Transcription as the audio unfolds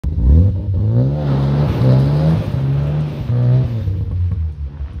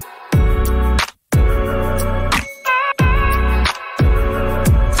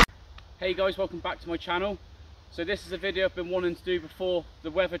guys, welcome back to my channel. So this is a video I've been wanting to do before the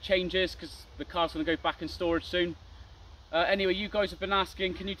weather changes, because the car's going to go back in storage soon. Anyway, you guys have been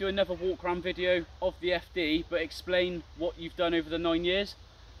asking, can you do another walk around video of the FD but explain what you've done over the 9 years?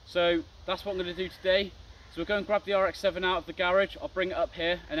 So that's what I'm going to do today. So we'll go and grab the RX7 out of the garage, I'll bring it up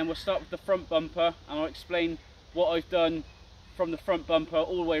here, and then we'll start with the front bumper and I'll explain what I've done from the front bumper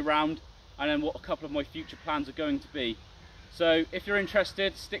all the way around, and then what a couple of my future plans are going to be. So if you're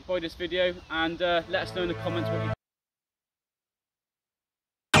interested, stick by this video and let us know in the comments what you think.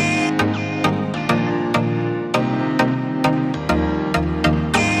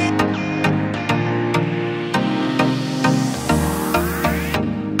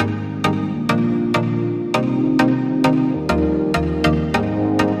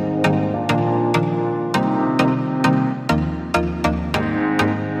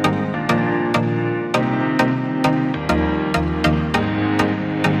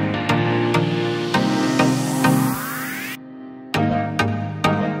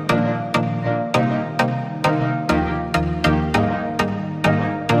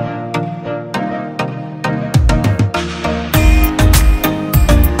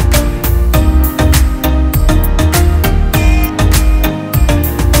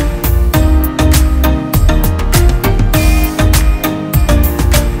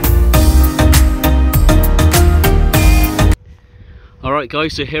 Alright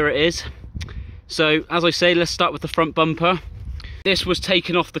guys, so here it is. So as I say, let's start with the front bumper. This was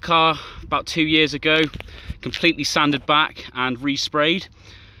taken off the car about 2 years ago, completely sanded back and resprayed.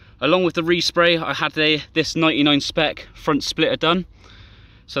 Along with the respray, I had this 99 spec front splitter done.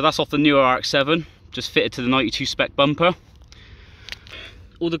 So that's off the newer RX7, just fitted to the 92 spec bumper.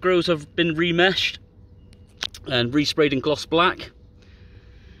 All the grills have been remeshed and resprayed in gloss black.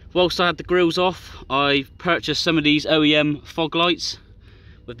 Whilst I had the grills off, I purchased some of these OEM fog lights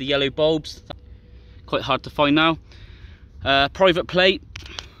with the yellow bulbs. Quite hard to find now. Private plate,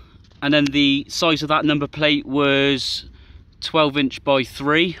 and then the size of that number plate was 12" by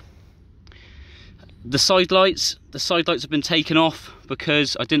 3. The side lights have been taken off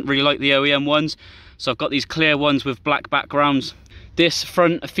because I didn't really like the OEM ones, so I've got these clear ones with black backgrounds. This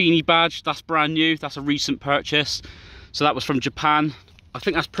front Efini badge, that's brand new, that's a recent purchase, so that was from Japan. I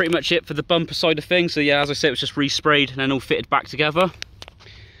think that's pretty much it for the bumper side of things. So yeah, as I said, it was just resprayed and then all fitted back together.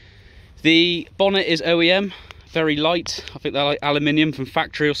 The bonnet is OEM, very light. I think they're like aluminium from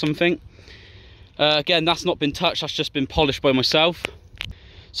factory or something. Again, that's not been touched, that's just been polished by myself.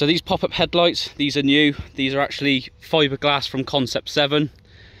 So these pop-up headlights, these are new. These are actually fiberglass from Concept 7.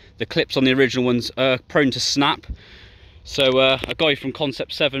 The clips on the original ones are prone to snap. So a guy from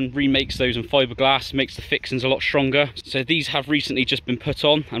Concept 7 remakes those in fiberglass, makes the fixings a lot stronger. So these have recently just been put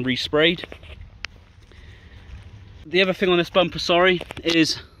on and resprayed. The other thing on this bumper, sorry,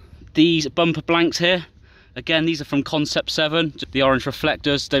 is these bumper blanks here. Again, these are from Concept 7. The orange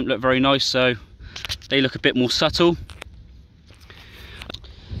reflectors don't look very nice, so they look a bit more subtle.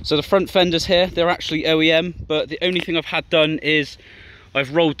 So the front fenders here, they're actually OEM, but the only thing I've had done is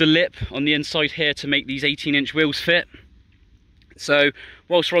I've rolled the lip on the inside here to make these 18-inch wheels fit. So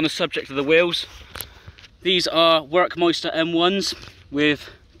whilst we're on the subject of the wheels, these are Workmeister M1s with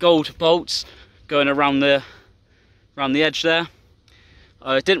gold bolts going around the edge there.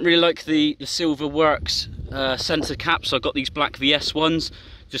 I didn't really like the Silver Works centre cap, so I got these black VS ones.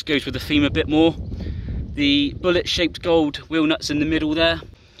 Just goes with the theme a bit more. The bullet shaped gold wheel nuts in the middle there,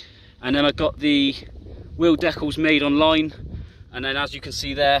 and then I got the wheel decals made online, and then as you can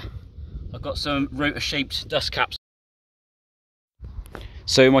see there, I've got some rotor shaped dust caps.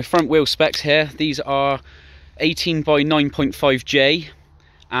 So my front wheel specs here, these are 18 by 9.5J,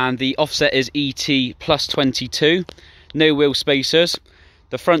 and the offset is ET plus 22, no wheel spacers.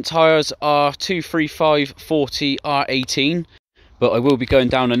 The front tyres are 235/40 R18, but I will be going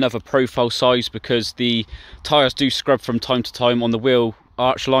down another profile size because the tyres do scrub from time to time on the wheel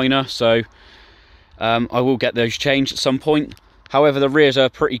arch liner, so I will get those changed at some point. However, the rears are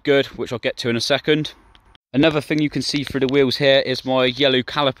pretty good, which I'll get to in a second. Another thing you can see through the wheels here is my yellow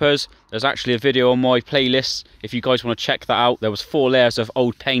calipers. There's actually a video on my playlist if you guys want to check that out. There was 4 layers of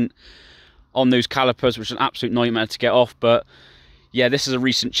old paint on those calipers, which is an absolute nightmare to get off, but yeah, this is a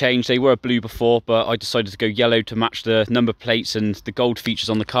recent change. They were blue before, but I decided to go yellow to match the number plates and the gold features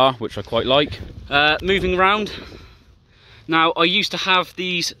on the car, which I quite like. Moving around. Now, I used to have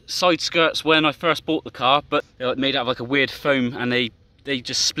these side skirts when I first bought the car, but they're made out of like a weird foam, and they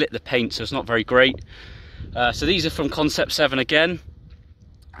just split the paint, so it's not very great. So these are from Concept 7 again,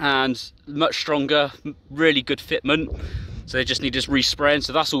 and much stronger, really good fitment. So they just need this respraying,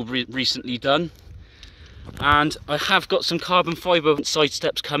 so that's all recently done. And I have got some carbon fibre side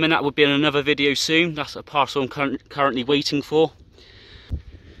steps coming. That will be in another video soon. That's a parcel I'm currently waiting for.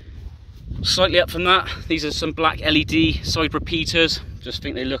 Slightly up from that, these are some black LED side repeaters. Just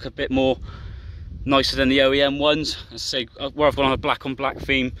think they look a bit more nicer than the OEM ones. As I say, where I've gone on a black on black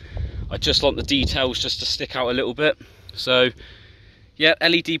theme, I just want the details just to stick out a little bit. So yeah,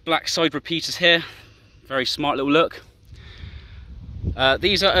 LED black side repeaters here. Very smart little look.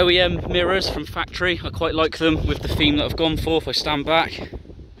 These are OEM mirrors from factory. I quite like them with the theme that I've gone for if I stand back.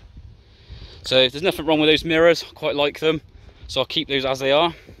 So there's nothing wrong with those mirrors, I quite like them. So I'll keep those as they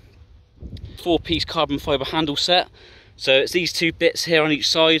are. 4-piece carbon fibre handle set. So it's these two bits here on each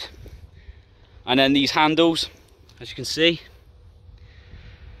side. And then these handles, as you can see.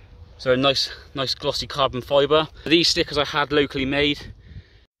 So a nice glossy carbon fibre. These stickers I had locally made.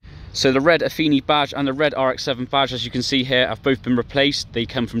 So the Red Efini badge and the Red RX7 badge, as you can see here, have both been replaced. They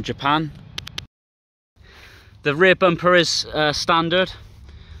come from Japan. The rear bumper is standard.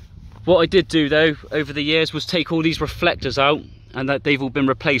 What I did do though over the years was take all these reflectors out, and that they've all been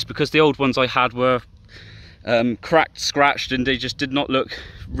replaced because the old ones I had were cracked, scratched, and they just did not look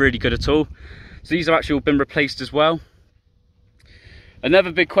really good at all. So these have actually all been replaced as well.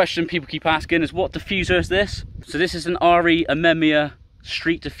 Another big question people keep asking is, what diffuser is this? So this is an Re-Amemia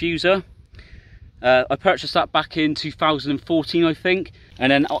Street diffuser. I purchased that back in 2014 I think,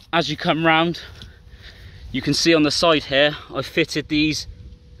 and then as you come round you can see on the side here I fitted these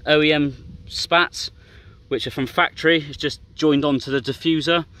OEM Sphats, which are from factory. It's just joined onto the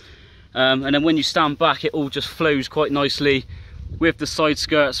diffuser, and then when you stand back it all just flows quite nicely with the side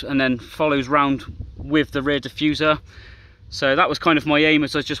skirts and then follows round with the rear diffuser. So that was kind of my aim,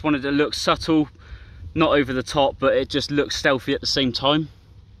 as I just wanted it to look subtle, not over the top, but it just looks stealthy at the same time.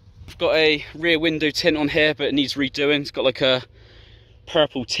 I've got a rear window tint on here, but it needs redoing. It's got like a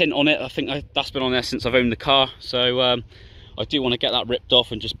purple tint on it. I think that's been on there since I've owned the car. So I do want to get that ripped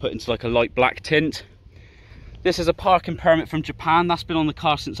off and just put into like a light black tint. This is a parking permit from Japan. That's been on the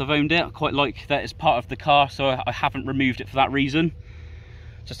car since I've owned it. I quite like that it's part of the car, so I haven't removed it for that reason.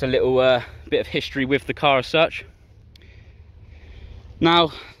 Just a little bit of history with the car as such.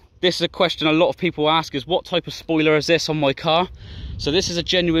 Now, this is a question a lot of people ask, is what type of spoiler is this on my car? So this is a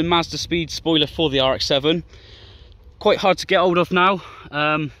genuine Mazda speed spoiler for the RX-7. Quite hard to get hold of now.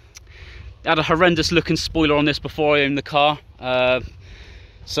 I had a horrendous looking spoiler on this before I owned the car.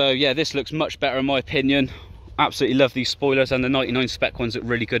 So yeah, this looks much better in my opinion. Absolutely love these spoilers, and the 99 spec ones look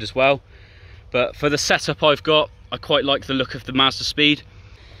really good as well. But for the setup I've got, I quite like the look of the Mazda speed.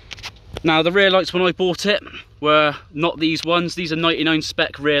 Now the rear lights when I bought it were not these ones. These are 99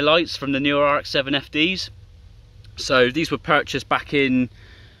 spec rear lights from the newer RX7 FDs. So these were purchased back in,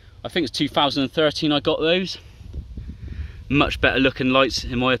 I think it's 2013 I got those. Much better looking lights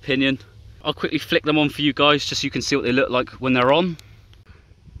in my opinion. I'll quickly flick them on for you guys just so you can see what they look like when they're on.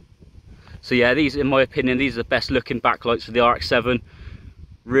 So yeah, these in my opinion, these are the best looking backlights for the RX7.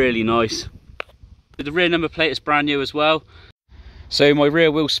 Really nice. The rear number plate is brand new as well. So my rear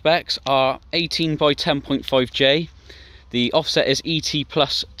wheel specs are 18 by 10.5J. The offset is ET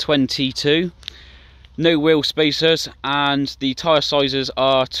plus 22. No wheel spacers, and the tyre sizes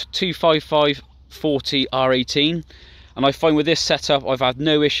are 255 40 R18. And I find with this setup I've had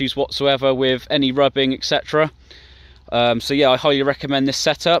no issues whatsoever with any rubbing, etc. So yeah, I highly recommend this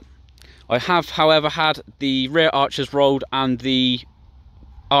setup. I have however had the rear arches rolled and the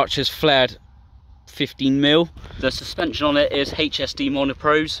arches flared 15mm. The suspension on it is HSD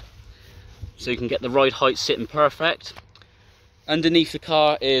monopros, so you can get the ride height sitting perfect. Underneath the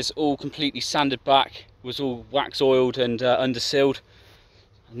car is all completely sanded back, was all wax oiled and undersealed.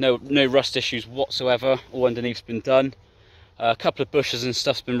 No rust issues whatsoever, all underneath's been done. A couple of bushes and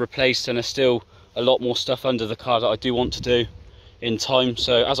stuff's been replaced, and there's still a lot more stuff under the car that I do want to do in time.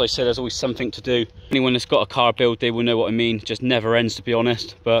 So as I said, there's always something to do. Anyone that's got a car build, they will know what I mean. It just never ends, to be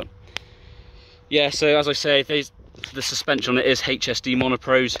honest. But yeah, so as I say, the suspension on it is HSD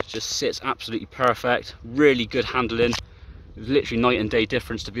monopros. Just sits absolutely perfect. Really good handling. It was literally night and day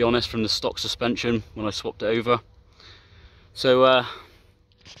difference, to be honest, from the stock suspension when I swapped it over. So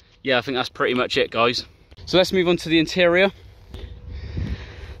yeah, I think that's pretty much it, guys. So let's move on to the interior.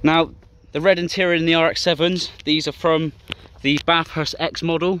 Now, the red interior in the RX-7s, these are from the Bathurst X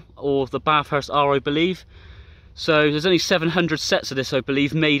model, or the Bathurst R, I believe. So there's only 700 sets of this, I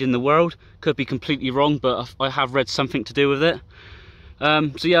believe, made in the world. Could be completely wrong, but I have read something to do with it.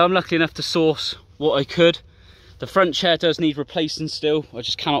 So yeah, I'm lucky enough to source what I could. The front chair does need replacing still. I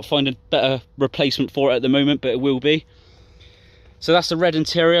just cannot find a better replacement for it at the moment, but it will be. So that's the red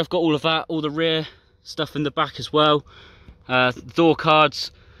interior. I've got all of that, all the rear stuff in the back as well. Door cards,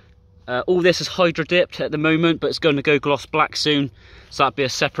 All this is hydro dipped at the moment, but it's going to go gloss black soon, so that'll be a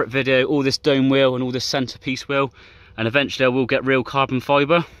separate video. All this dome wheel and all this centerpiece wheel, and eventually I will get real carbon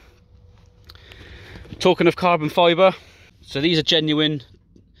fibre. Talking of carbon fibre, so these are genuine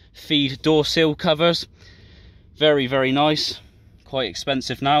FEED door seal covers. Very, very nice. Quite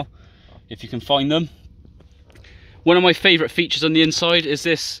expensive now, if you can find them. One of my favourite features on the inside is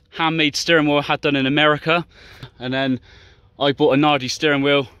this handmade steering wheel I had done in America, and then I bought a Nardi steering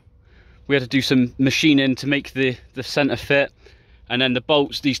wheel. We had to do some machining to make the centre fit, and then the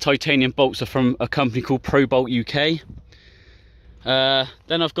bolts, these titanium bolts, are from a company called ProBolt UK.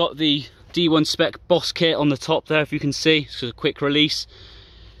 Then I've got the D1 spec Boss kit on the top there, if you can see. It's a quick release.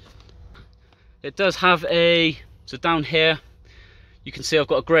 It does have so down here you can see I've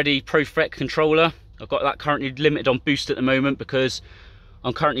got a Gredi ProFrec controller. I've got that currently limited on boost at the moment because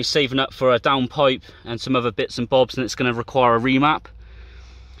I'm currently saving up for a downpipe and some other bits and bobs, and it's going to require a remap.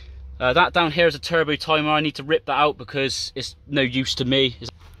 That down here is a turbo timer. I need to rip that out because it's no use to me.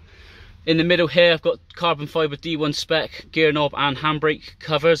 In the middle here I've got carbon fibre D1 spec gear knob and handbrake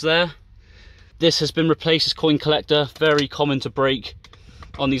covers there. This has been replaced as coin collector, very common to break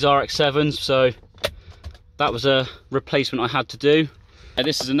on these RX7s, so that was a replacement I had to do. And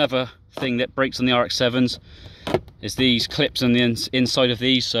this is another thing that breaks on the RX7s, is these clips on the inside of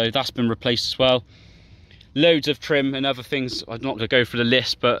these, so that's been replaced as well. Loads of trim and other things, I'm not going to go through the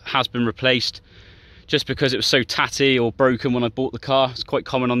list, but has been replaced just because it was so tatty or broken when I bought the car. It's quite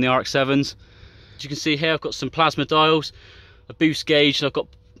common on the RX7s. As you can see here, I've got some plasma dials, a boost gauge, and I've got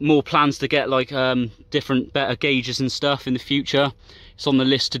more plans to get like different better gauges and stuff in the future. It's on the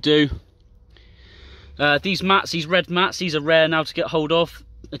list to do. These mats, these red mats, these are rare now to get hold of,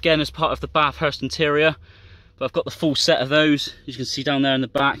 again as part of the Bathurst interior, but I've got the full set of those, as you can see down there in the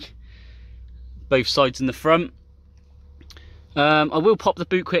back, both sides in the front. I will pop the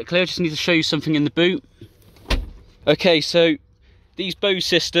boot quickly, I just need to show you something in the boot. Okay, so these Bose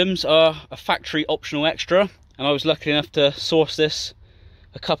systems are a factory optional extra, and I was lucky enough to source this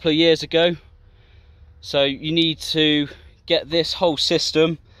a couple of years ago. So you need to get this whole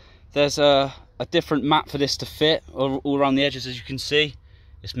system. There's a different mat for this to fit all around the edges, as you can see.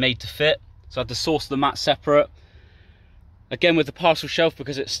 It's made to fit, so I had to source the mat separate. Again with the parcel shelf,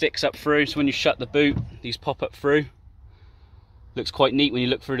 because it sticks up through, so when you shut the boot these pop up through. Looks quite neat when you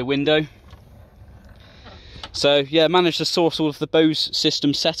look through the window. So yeah, I managed to source all of the Bose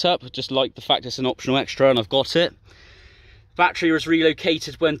system setup. I just like the fact it's an optional extra and I've got it. Battery was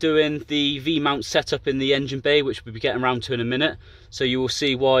relocated when doing the V-mount setup in the engine bay, which we'll be getting around to in a minute, so you will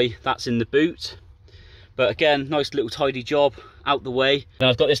see why that's in the boot. But again, nice little tidy job out the way. And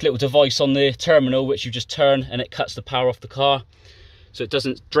I've got this little device on the terminal which you just turn and it cuts the power off the car, so it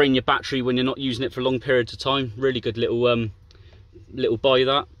doesn't drain your battery when you're not using it for long periods of time. Really good little buy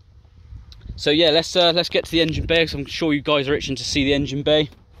that. So yeah, let's get to the engine bay, because I'm sure you guys are itching to see the engine bay.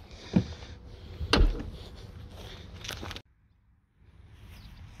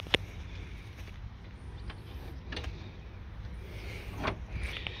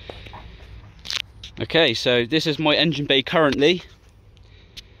 Okay, so this is my engine bay currently.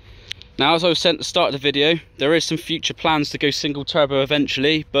 Now, as I was saying at the start of the video, there is some future plans to go single turbo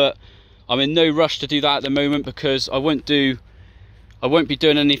eventually, but I'm in no rush to do that at the moment, because I won't be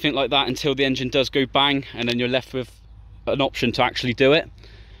doing anything like that until the engine does go bang, and then you're left with an option to actually do it.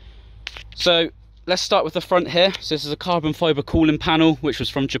 So let's start with the front here. So this is a carbon fibre cooling panel which was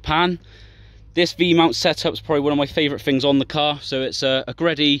from Japan. This V-mount setup is probably one of my favourite things on the car. So it's a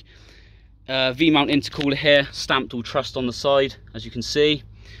Gredi V-mount intercooler here, stamped all trussed on the side, as you can see.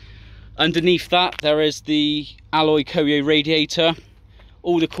 Underneath that there is the alloy Koyo radiator.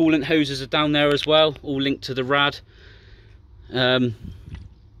 All the coolant hoses are down there as well, all linked to the rad.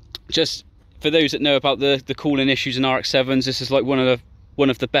 Just for those that know about the cooling issues in RX7s, this is like one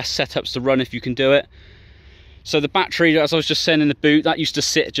of the best setups to run if you can do it. So the battery, as I was just saying in the boot, that used to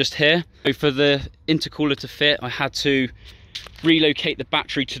sit just here. So for the intercooler to fit, I had to relocate the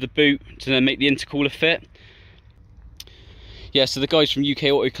battery to the boot to then make the intercooler fit. Yeah, so the guys from UK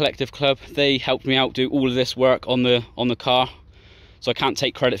Auto Collective Club, they helped me out do all of this work on the car. So I can't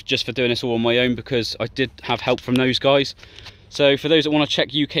take credit just for doing this all on my own, because I did have help from those guys. So for those that want to check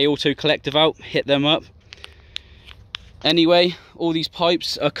UK Auto Collective out, hit them up. Anyway, all these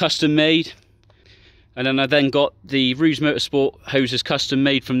pipes are custom made. And then I got the Ruse Motorsport hoses custom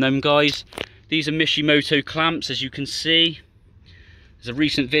made from them guys. These are Mishimoto clamps, as you can see. There's a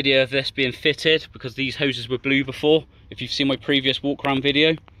recent video of this being fitted, because these hoses were blue before, if you've seen my previous walk around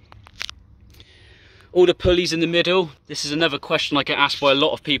video. All the pulleys in the middle. This is another question I get asked by a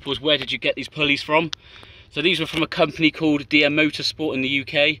lot of people, is where did you get these pulleys from? So these were from a company called DM Motorsport in the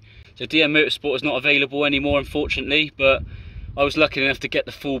UK. So DM Motorsport is not available anymore, unfortunately, but I was lucky enough to get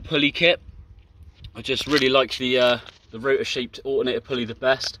the full pulley kit. I just really like the rotor shaped alternator pulley the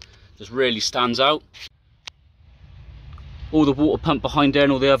best. Just really stands out. All the water pump behind there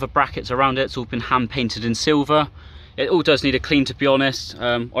and all the other brackets around it, it's all been hand painted in silver. It all does need a clean, to be honest.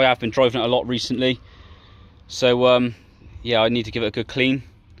 I have been driving it a lot recently, so yeah, I need to give it a good clean.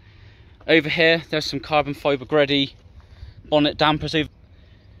 Over here there's some carbon fibre Gredy bonnet dampers.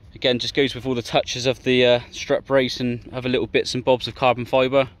 Again, just goes with all the touches of the strut brace and other little bits and bobs of carbon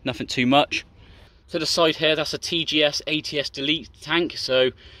fibre, nothing too much. To the side here, that's a TGS ATS delete tank,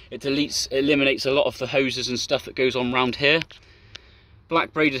 so it eliminates a lot of the hoses and stuff that goes on around here.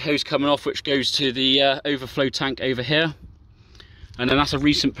 Black braided hose coming off, which goes to the overflow tank over here. And then that's a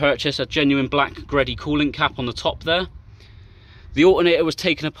recent purchase, a genuine black Gredy coolant cap on the top there. The alternator was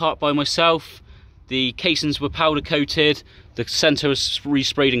taken apart by myself. The casings were powder coated, the centre was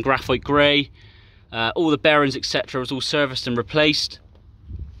resprayed in graphite grey. All the bearings, etc. was all serviced and replaced.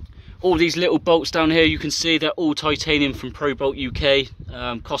 All these little bolts down here, you can see they're all titanium from Pro Bolt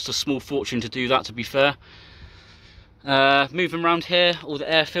UK. Cost a small fortune to do that, to be fair. Moving around here, all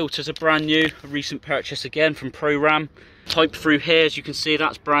the air filters are brand new. A recent purchase again from ProRam. Pipe through here, as you can see,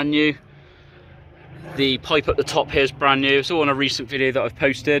 that's brand new. The pipe at the top here is brand new. It's all on a recent video that I've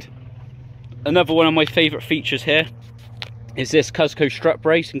posted. Another one of my favourite features here is this Cusco strut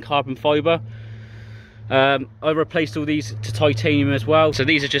brace in carbon fibre. I replaced all these to titanium as well. So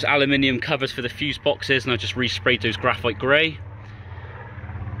these are just aluminium covers for the fuse boxes, and I just resprayed those graphite grey.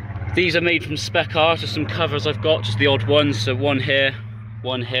 These are made from Spec R, just some covers I've got, just the odd ones. So one here,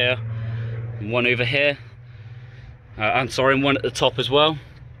 and one over here. And one at the top as well.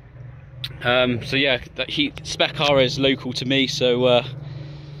 So yeah, Spec R is local to me, so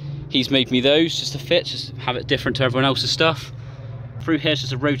he's made me those just to fit, just have it different to everyone else's stuff. Through here is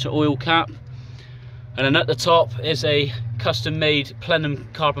just a rotor oil cap. And then at the top is a custom made plenum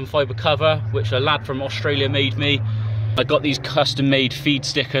carbon fibre cover, which a lad from Australia made me. I got these custom made feed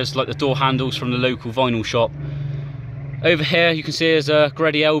stickers like the door handles from the local vinyl shop. Over here you can see there's a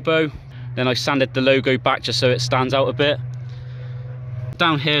Gredy elbow. Then I sanded the logo back just so it stands out a bit.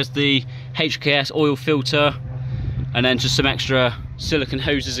 Down here is the HKS oil filter, and then just some extra silicone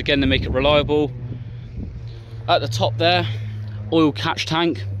hoses again to make it reliable. At the top there, oil catch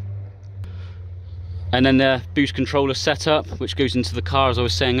tank. And then the boost controller setup, which goes into the car, as I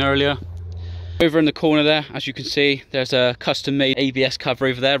was saying earlier. Over in the corner there, as you can see, there's a custom made ABS cover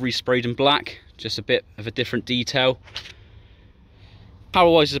over there, resprayed in black, just a bit of a different detail. Power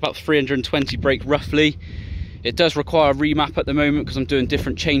wise is about 320 brake roughly. It does require a remap at the moment because I'm doing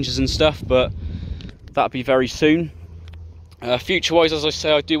different changes and stuff, but that'll be very soon. Future wise, as I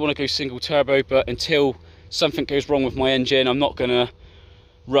say, I do want to go single turbo, but until something goes wrong with my engine, I'm not going to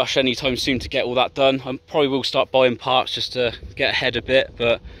rush anytime soon to get all that done. I probably will start buying parts just to get ahead a bit,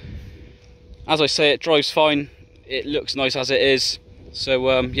 but as I say, it drives fine, it looks nice as it is,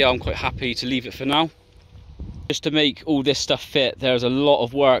 so yeah, I'm quite happy to leave it for now. Just to make all this stuff fit, there's a lot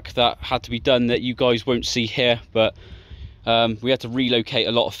of work that had to be done that you guys won't see here, but we had to relocate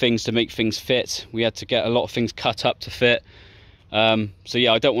a lot of things to make things fit. We had to get a lot of things cut up to fit, so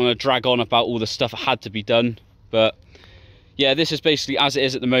yeah, I don't want to drag on about all the stuff that had to be done, but yeah, this is basically as it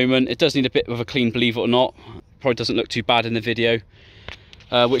is at the moment. It does need a bit of a clean, believe it or not. Probably doesn't look too bad in the video.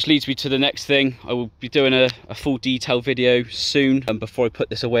 Which leads me to the next thing. I will be doing a full detail video soon before I put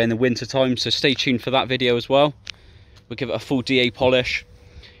this away in the winter time, so stay tuned for that video as well. We'll give it a full DA polish,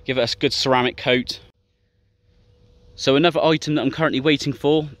 give it a good ceramic coat. So another item that I'm currently waiting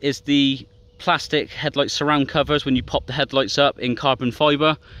for is the plastic headlight surround covers when you pop the headlights up in carbon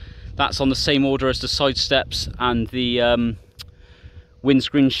fibre. That's on the same order as the side steps and the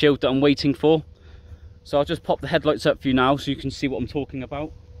windscreen shield that I'm waiting for. So I'll just pop the headlights up for you now so you can see what I'm talking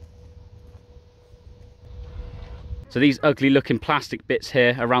about. So these ugly looking plastic bits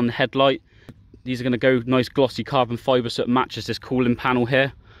here around the headlight, these are going to go nice glossy carbon fibre so it matches this cooling panel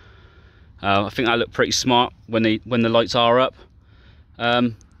here. I think that look pretty smart when the lights are up.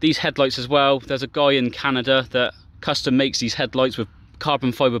 These headlights as well, there's a guy in Canada that custom makes these headlights with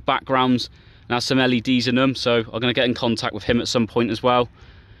carbon fibre backgrounds and has some LEDs in them, so I'm going to get in contact with him at some point as well.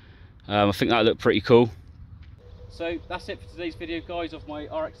 I think that looked pretty cool. So that's it for today's video, guys, of my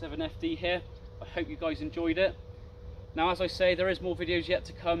RX7 FD here. I hope you guys enjoyed it. Now, as I say, there is more videos yet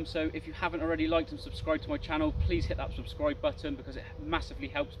to come, so if you haven't already liked and subscribed to my channel, please hit that subscribe button because it massively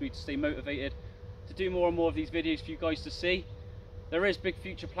helps me to stay motivated to do more and more of these videos for you guys to see. There is big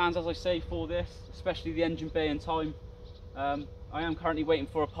future plans, as I say, for this, especially the engine bay in time. I am currently waiting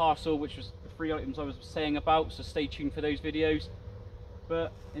for a parcel, which was the 3 items I was saying about, so stay tuned for those videos.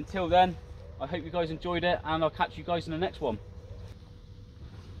 But until then, I hope you guys enjoyed it, and I'll catch you guys in the next one.